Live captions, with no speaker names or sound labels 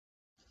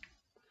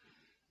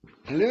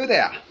Hello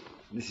there.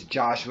 This is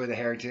Joshua the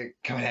Heretic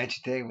coming at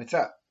you today. What's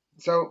up?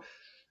 So,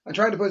 I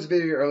tried to post a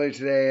video earlier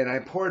today and I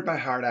poured my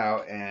heart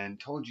out and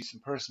told you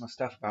some personal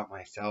stuff about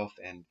myself,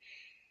 and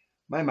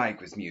my mic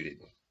was muted.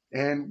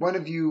 And one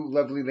of you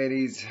lovely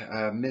ladies,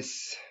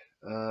 Miss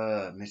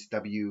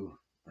W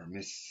or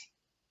Miss,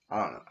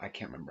 I don't know, I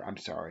can't remember. I'm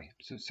sorry.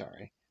 I'm so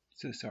sorry.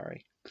 So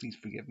sorry. Please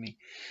forgive me.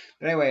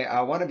 But anyway,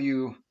 one of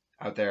you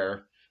out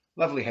there,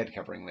 lovely head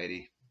covering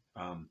lady,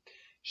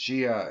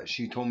 she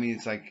told me,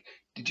 it's like,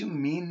 did you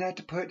mean not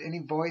to put any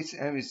voice?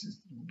 And it was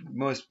the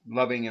most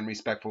loving and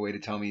respectful way to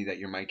tell me that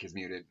your mic is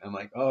muted. I'm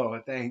like, oh,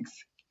 thanks.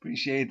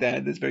 Appreciate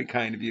that. That's very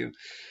kind of you.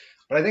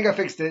 But I think I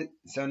fixed it.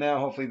 So now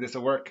hopefully this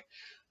will work.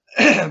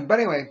 But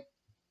anyway,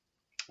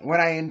 what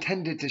I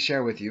intended to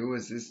share with you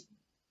was this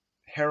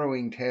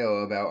harrowing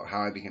tale about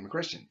how I became a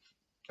Christian.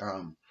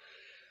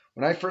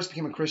 When I first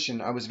became a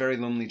Christian, I was a very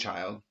lonely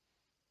child.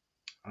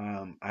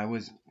 I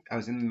was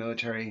in the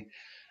military.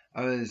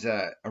 I was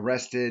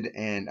arrested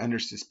and under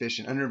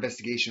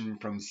investigation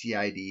from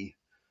CID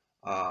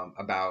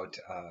about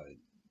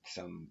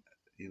some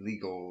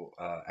illegal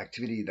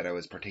activity that I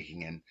was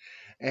partaking in,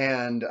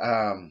 and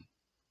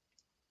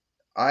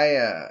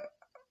I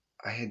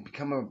had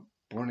become a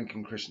born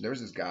again Christian. There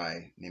was this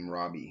guy named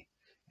Robbie,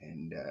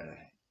 and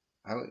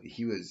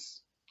he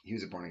was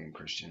a born again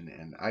Christian,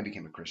 and I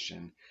became a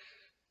Christian.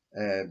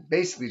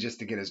 Basically just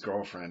to get his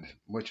girlfriend,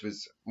 which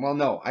was, well,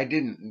 no, I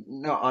didn't.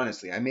 No,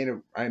 honestly, I made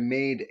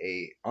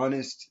a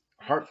honest,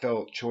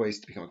 heartfelt choice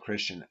to become a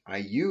Christian. I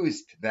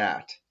used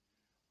that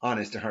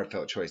honest and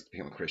heartfelt choice to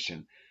become a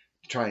Christian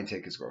to try and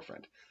take his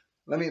girlfriend.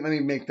 Let me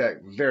make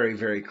that very,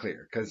 very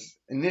clear, because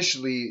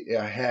initially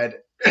I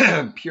had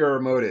pure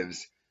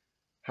motives.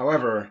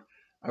 However,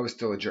 I was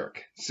still a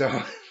jerk. So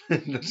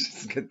let's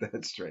just get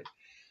that straight.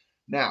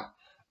 Now,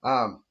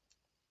 I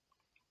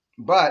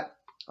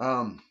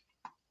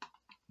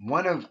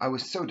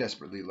was so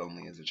desperately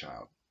lonely as a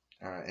child,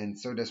 and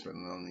so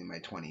desperately lonely in my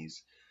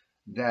 20s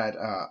that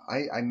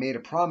I made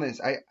a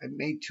promise. I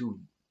made two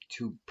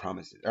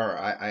promises, or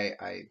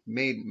I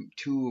made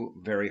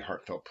two very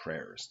heartfelt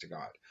prayers to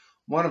God.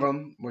 One of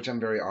them, which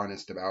I'm very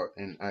honest about,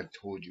 and I've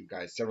told you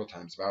guys several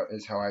times about,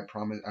 is how I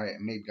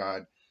made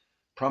God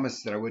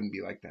promise that I wouldn't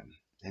be like them.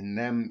 And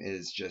them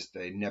is just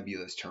a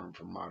nebulous term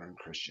for modern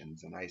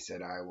Christians. And I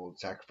said, I will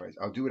sacrifice.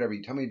 I'll do whatever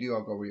you tell me to do.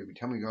 I'll go wherever you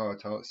tell me to go.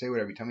 I'll say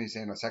whatever you tell me to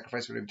say. And I'll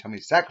sacrifice whatever you tell me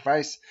to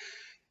sacrifice,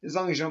 as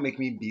long as you don't make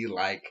me be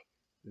like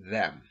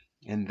them.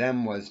 And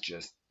them was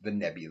just the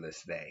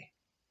nebulous they.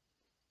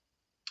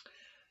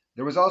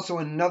 There was also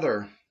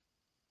another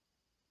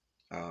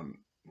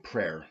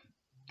prayer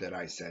that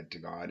I said to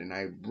God. And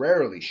I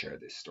rarely share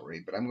this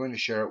story, but I'm going to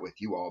share it with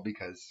you all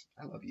because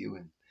I love you.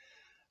 And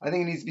I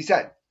think it needs to be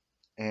said.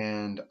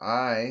 And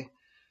I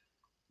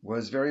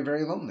was very,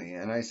 very lonely.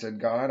 And I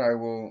said, God, I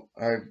don't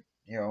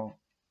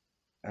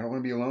want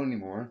to be alone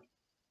anymore.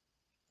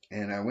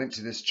 And I went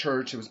to this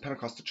church. It was a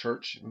Pentecostal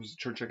church. It was a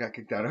church I got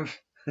kicked out of.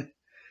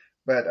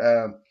 But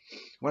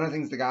one of the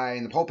things the guy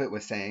in the pulpit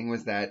was saying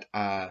was that,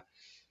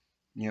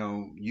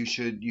 you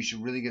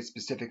should really get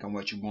specific on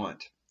what you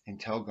want and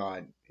tell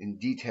God in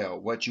detail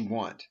what you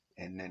want.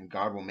 And then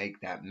God will make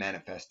that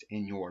manifest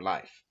in your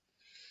life.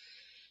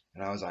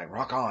 And I was like,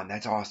 rock on,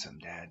 that's awesome,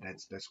 Dad.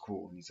 That's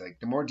cool. And he's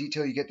like, the more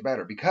detail you get, the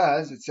better.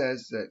 Because it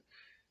says that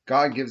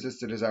God gives us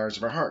the desires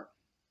of our heart.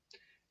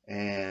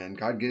 And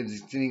God gives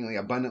exceedingly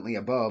abundantly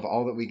above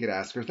all that we could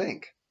ask or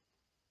think.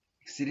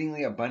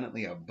 Exceedingly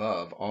abundantly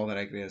above all that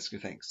I could ask or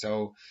think.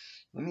 So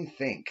let me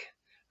think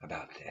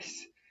about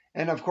this.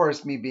 And of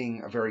course, me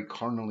being a very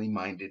carnally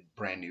minded,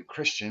 brand new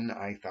Christian,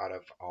 I thought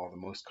of all the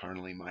most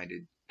carnally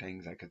minded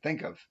things I could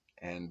think of.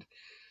 And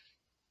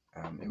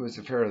it was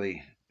a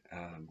fairly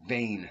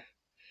vain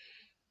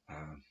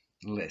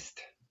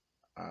list.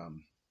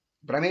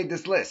 But I made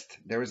this list.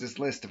 There was this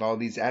list of all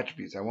these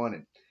attributes I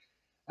wanted.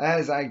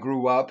 As I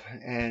grew up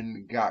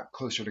and got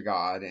closer to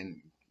God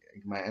and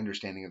my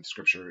understanding of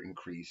Scripture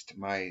increased,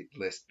 my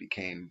list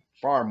became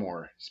far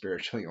more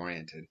spiritually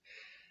oriented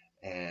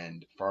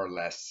and far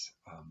less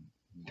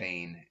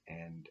vain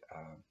and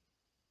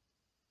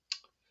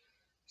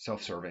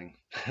self-serving.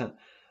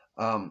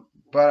 But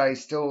I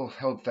still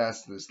held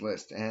fast to this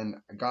list.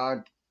 And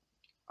God,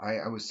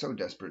 I was so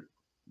desperate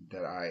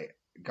that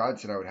God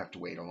said I would have to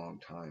wait a long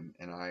time,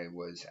 and I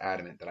was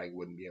adamant that I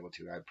wouldn't be able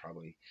to. I'd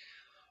probably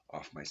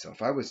off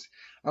myself. I was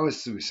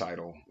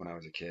suicidal when I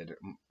was a kid.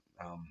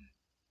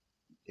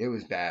 It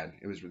was bad.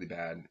 It was really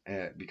bad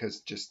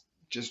because just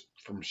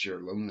from sheer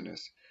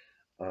loneliness.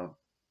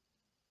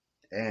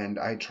 And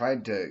I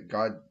tried to.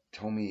 God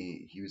told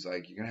me, He was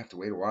like, "You're gonna have to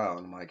wait a while,"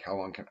 and I'm like, "How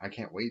long? I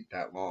can't wait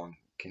that long.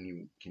 Can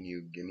you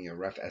give me a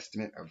rough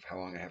estimate of how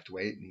long I have to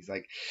wait?" And He's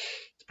like,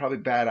 "It's probably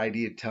a bad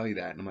idea to tell you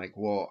that." And I'm like,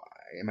 "Well,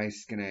 am I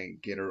gonna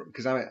get her?"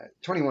 Because I'm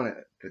 21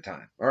 at the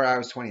time, or I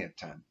was 20 at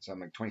the time, so I'm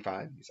like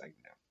 25. He's like,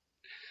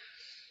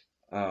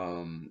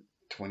 no.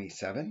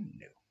 27,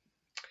 no.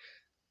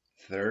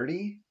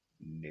 30,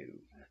 no.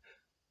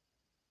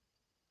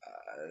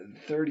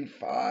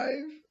 35,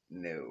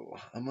 no.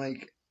 I'm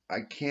like,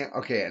 I can't.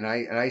 Okay, and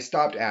I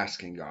stopped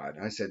asking God.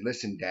 I said,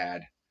 listen,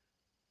 Dad,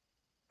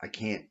 I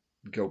can't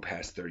go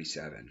past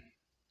 37.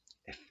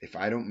 If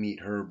I don't meet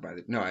her by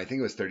no, I think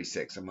it was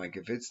 36. I'm like,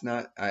 if it's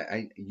not,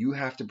 you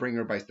have to bring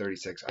her by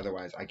 36.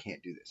 Otherwise, I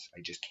can't do this.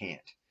 I just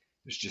can't.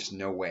 There's just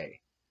no way.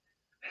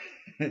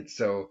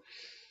 So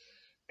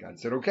God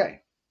said,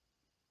 okay.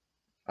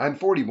 I'm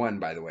 41,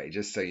 by the way,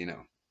 just so you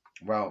know.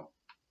 Well,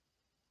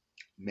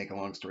 make a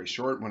long story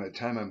short, when at the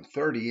time I'm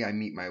 30, I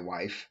meet my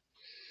wife.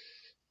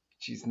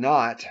 She's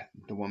not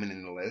the woman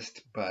in the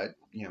list, but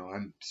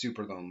I'm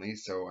super lonely,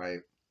 so I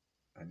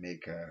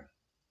make a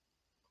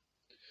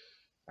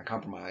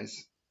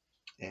compromise,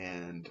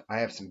 and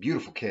I have some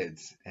beautiful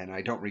kids, and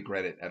I don't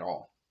regret it at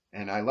all.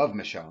 And I love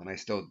Michelle, and I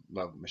still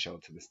love Michelle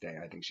to this day.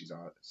 I think she's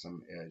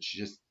awesome. She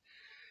just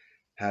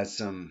has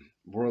some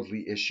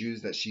worldly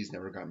issues that she's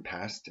never gotten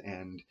past,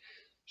 and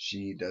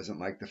she doesn't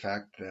like the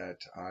fact that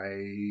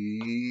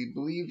I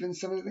believe in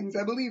some of the things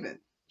I believe in.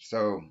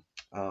 So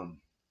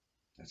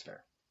that's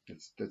fair.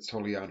 That's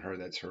totally on her.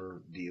 That's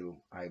her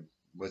deal. I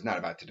was not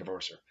about to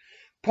divorce her.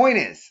 Point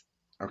is,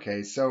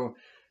 okay, so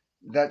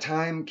that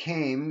time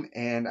came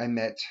and I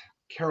met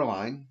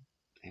Caroline.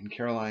 And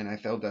Caroline, I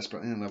fell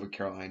desperately in love with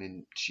Caroline,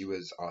 and she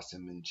was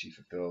awesome, and she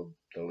fulfilled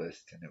the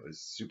list, and it was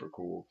super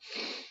cool.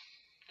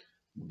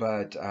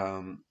 But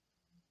and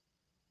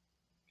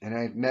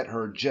I met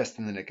her just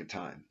in the nick of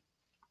time.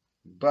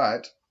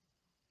 But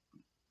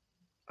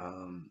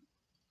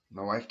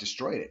my wife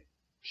destroyed it.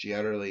 She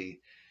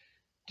utterly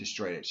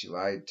destroyed it. She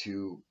lied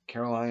to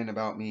Caroline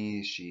about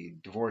me. She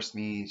divorced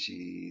me.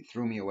 She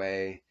threw me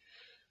away,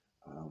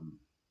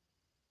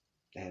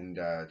 and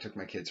took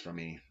my kids from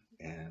me,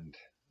 and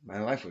my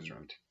life was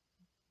ruined.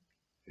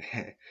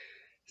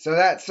 So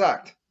that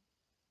sucked.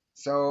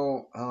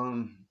 So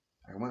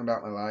I went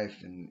about my life,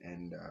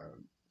 and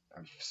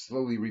I've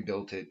slowly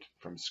rebuilt it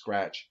from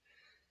scratch.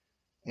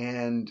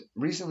 And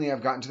recently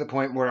I've gotten to the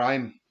point where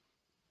I'm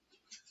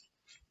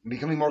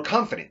becoming more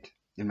confident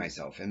in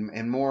myself,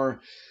 and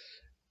more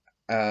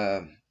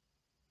I'm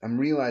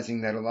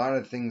realizing that a lot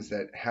of things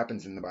that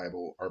happens in the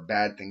Bible are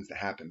bad things that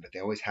happen, but they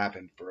always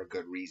happen for a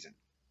good reason.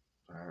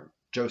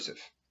 Joseph,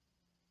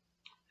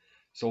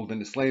 sold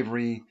into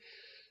slavery.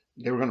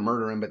 They were going to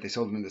murder him, but they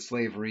sold him into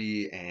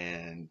slavery,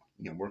 and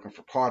working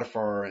for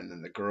Potiphar. And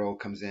then the girl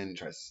comes in and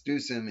tries to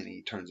seduce him, and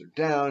he turns her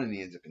down, and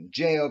he ends up in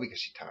jail because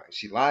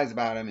she lies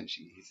about him, and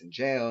he's in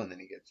jail, and then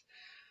he gets,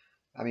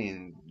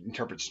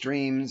 interprets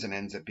dreams and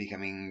ends up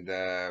becoming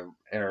the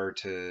heir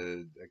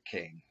to the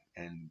king,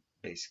 and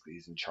basically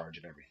he's in charge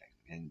of everything.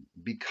 And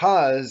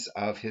because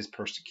of his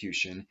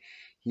persecution,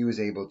 he was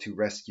able to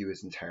rescue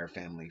his entire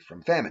family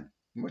from famine,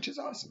 which is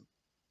awesome.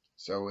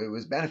 So it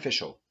was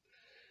beneficial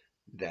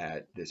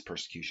that this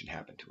persecution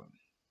happened to him.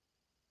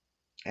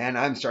 And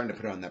I'm starting to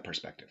put it on that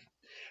perspective.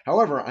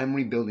 However, I'm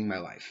rebuilding my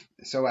life.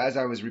 So as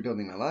I was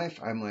rebuilding my life,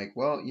 I'm like,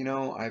 well,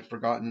 I've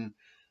forgotten,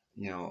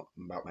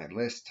 about my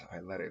list. I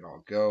let it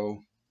all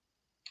go.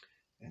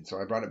 And so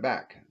I brought it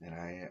back, and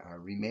I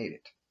remade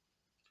it.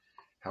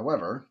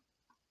 However,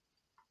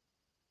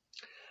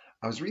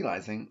 I was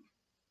realizing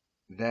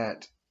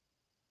that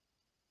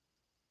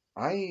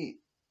I'm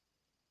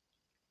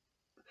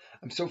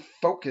so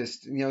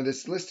focused.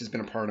 This list has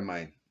been a part of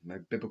my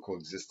biblical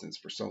existence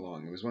for so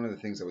long. It was one of the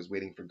things I was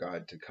waiting for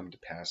God to come to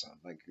pass on.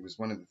 Like, it was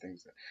one of the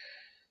things that,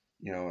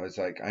 I was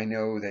like, I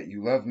know that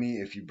you love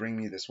me if you bring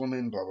me this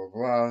woman, blah, blah,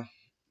 blah.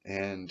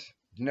 And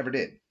he never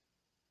did.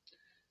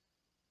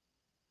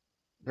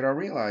 But I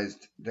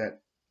realized that,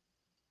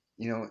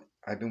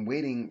 I've been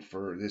waiting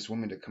for this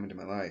woman to come into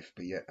my life,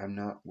 but yet I'm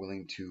not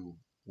willing to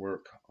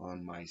work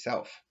on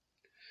myself.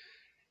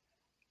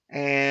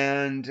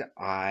 And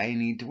I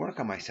need to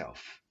work on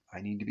myself. I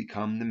need to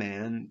become the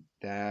man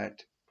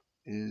that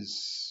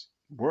is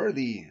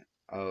worthy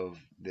of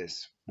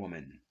this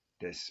woman,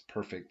 this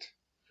perfect,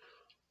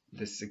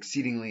 this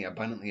exceedingly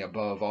abundantly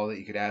above all that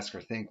you could ask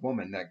or think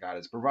woman that God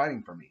is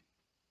providing for me.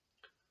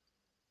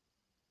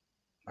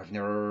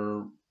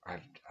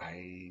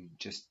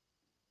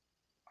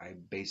 I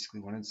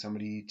basically wanted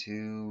somebody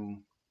to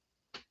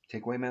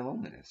take away my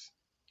loneliness.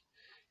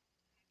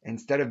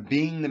 Instead of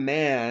being the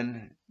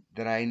man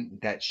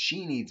that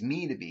she needs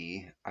me to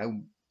be, I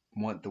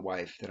want the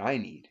wife that I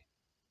need.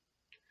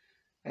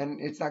 And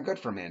it's not good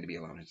for a man to be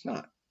alone. It's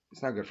not.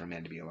 It's not good for a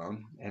man to be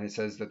alone. And it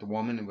says that the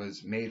woman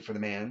was made for the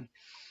man,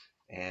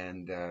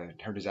 and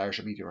her desire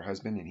shall be to her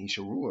husband, and he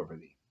shall rule over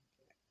thee.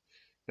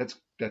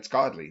 That's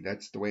godly.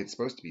 That's the way it's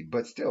supposed to be.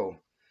 But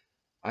still,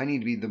 I need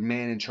to be the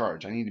man in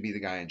charge. I need to be the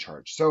guy in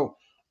charge. So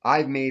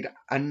I've made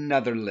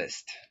another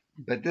list.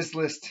 But this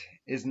list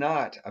is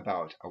not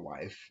about a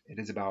wife. It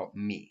is about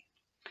me.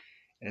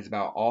 It is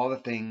about all the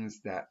things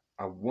that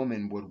a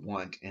woman would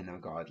want in a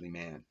godly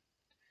man.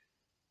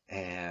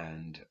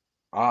 And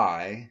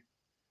I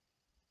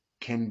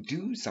can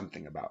do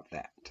something about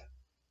that.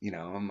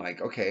 I'm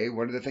like, okay,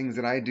 what are the things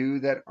that I do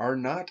that are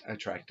not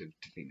attractive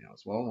to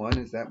females? Well, one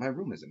is that my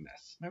room is a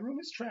mess. My room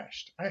is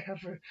trashed.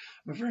 I'm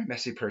a very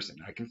messy person.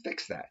 I can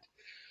fix that.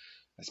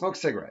 I smoke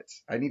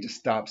cigarettes. I need to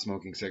stop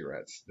smoking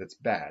cigarettes. That's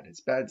bad.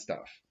 It's bad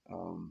stuff.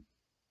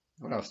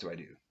 What else do I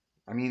do?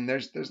 I mean,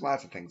 there's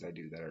lots of things I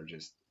do that are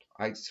just,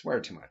 I swear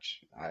too much.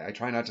 I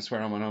try not to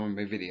swear on one of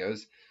my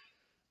videos,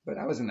 but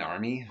I was in the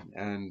army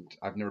and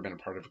I've never been a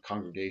part of a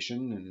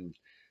congregation,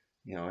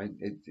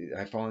 and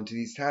I fall into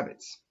these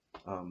habits.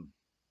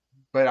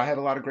 But I have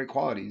a lot of great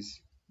qualities.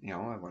 I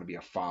want to be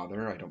a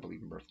father. I don't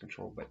believe in birth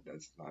control, but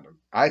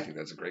I think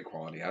that's a great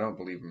quality. I don't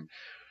believe in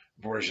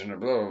abortion or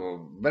blah, blah,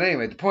 blah. But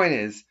anyway, the point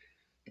is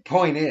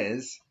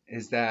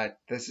that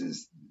this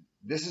is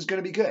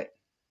going to be good.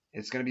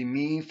 It's going to be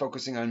me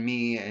focusing on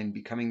me and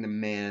becoming the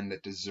man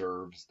that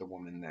deserves the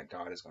woman that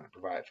God is going to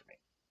provide for me.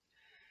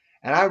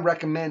 And I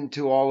recommend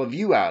to all of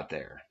you out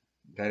there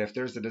that if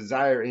there's a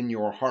desire in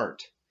your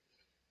heart,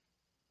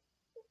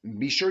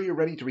 be sure you're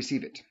ready to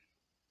receive it.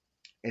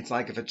 It's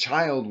like if a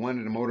child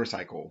wanted a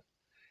motorcycle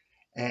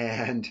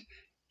and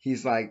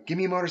he's like, give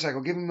me a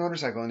motorcycle, give me a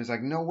motorcycle. And he's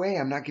like, no way,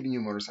 I'm not giving you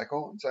a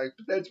motorcycle. It's like,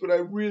 but that's what I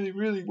really,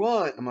 really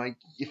want. I'm like,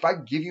 if I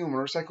give you a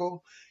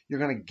motorcycle, you're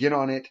going to get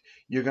on it,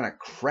 you're going to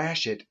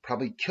crash it,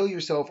 probably kill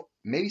yourself,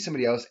 maybe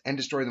somebody else, and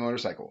destroy the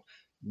motorcycle.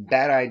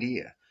 Bad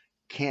idea.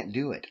 Can't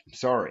do it. I'm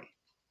sorry.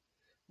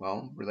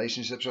 Well,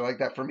 relationships are like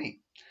that for me.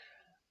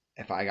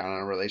 If I got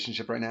on a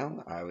relationship right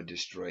now, I would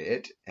destroy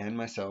it and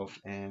myself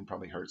and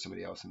probably hurt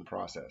somebody else in the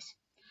process.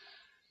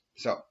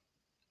 So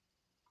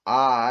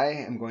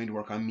I am going to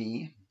work on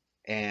me,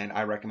 and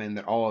I recommend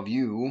that all of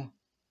you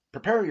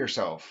prepare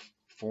yourself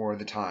for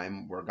the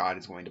time where God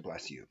is going to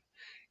bless you.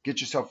 Get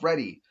yourself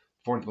ready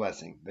for the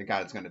blessing that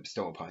God is going to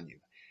bestow upon you.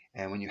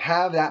 And when you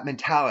have that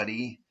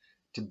mentality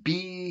to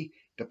be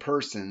the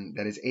person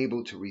that is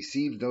able to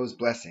receive those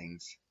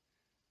blessings,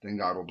 then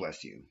God will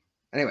bless you.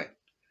 Anyway,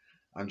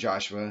 I'm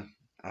Joshua,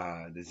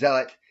 the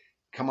Zealot.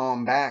 Come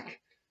on back,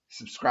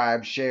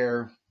 subscribe,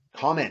 share,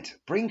 comment.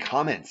 Bring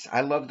comments.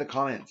 I love the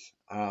comments.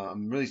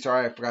 I'm really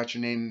sorry I forgot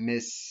your name,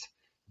 Miss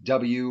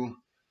W.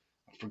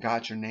 I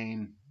forgot your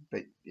name,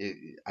 but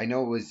I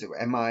know it was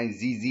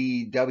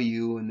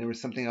MIZZW, and there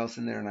was something else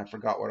in there, and I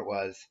forgot what it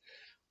was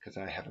because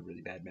I have a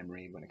really bad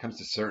memory when it comes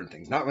to certain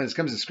things. Not when it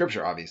comes to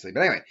scripture, obviously.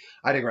 But anyway,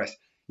 I digress.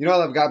 I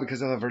love God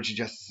because I love virtue,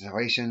 justice, and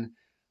salvation.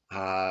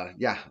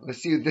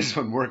 Let's see if this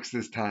one works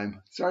this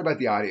time. Sorry about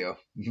the audio.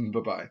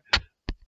 Bye-bye.